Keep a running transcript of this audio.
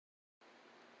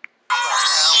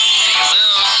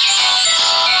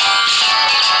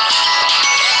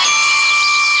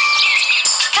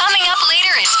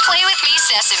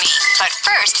Sesame. But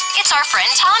first, it's our friend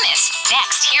Thomas,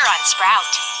 next here on Sprout.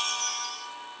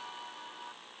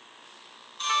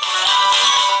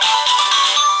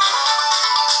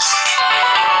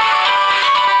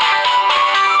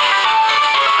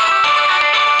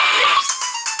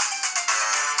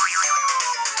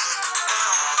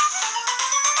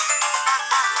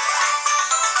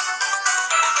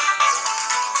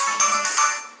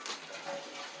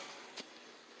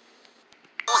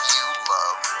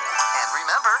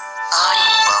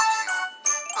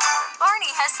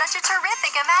 Such a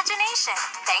terrific imagination.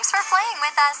 Thanks for playing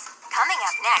with us. Coming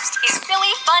up next is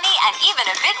silly, funny, and even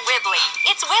a bit wibbly.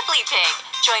 It's Wibbly Pig.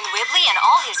 Join Wibbly and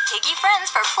all his piggy friends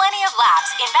for plenty of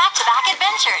laughs in back-to-back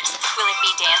adventures. Will it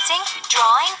be dancing,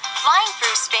 drawing, flying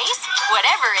through space?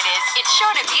 Whatever it is, it's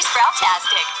sure to be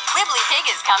Sproutastic. Wibbly Pig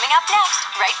is coming up next,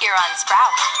 right here on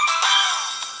Sprout.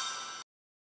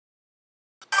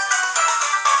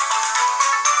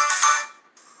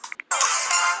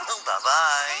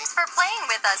 Thanks for playing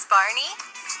with us, Barney.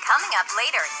 Coming up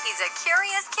later, he's a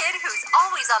curious kid who's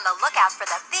always on the lookout for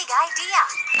the big idea.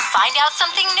 Find out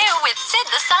something new with Sid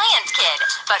the Science Kid.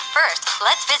 But first,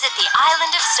 let's visit the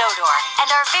island of Sodor and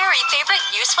our very favorite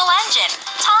useful engine,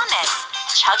 Thomas.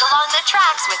 Chug along the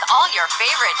tracks with all your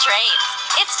favorite trains.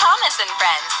 It's Thomas and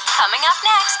Friends, coming up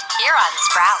next here on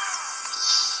Sprout.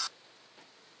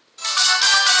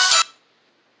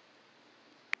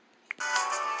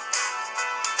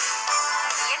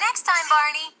 Next time,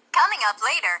 Barney. Coming up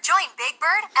later, join Big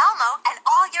Bird, Elmo, and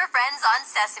all your friends on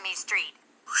Sesame Street.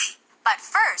 But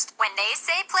first, when they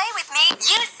say play with me,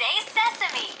 you say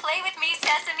Sesame. Play with me,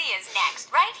 Sesame is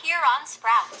next, right here on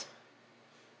Sprout.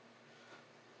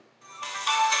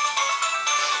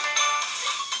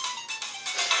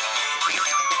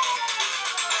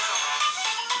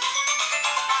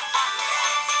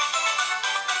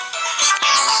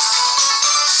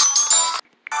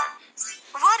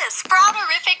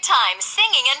 Sprouterific time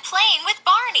singing and playing with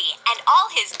Barney and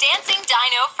all his dancing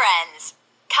dino friends.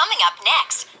 Coming up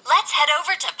next, let's head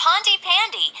over to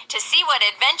Pontypandy to see what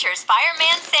adventures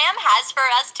Fireman Sam has for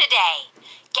us today.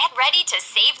 Get ready to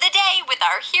save the day with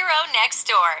our hero next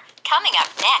door. Coming up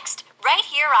next, right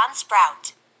here on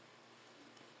Sprout.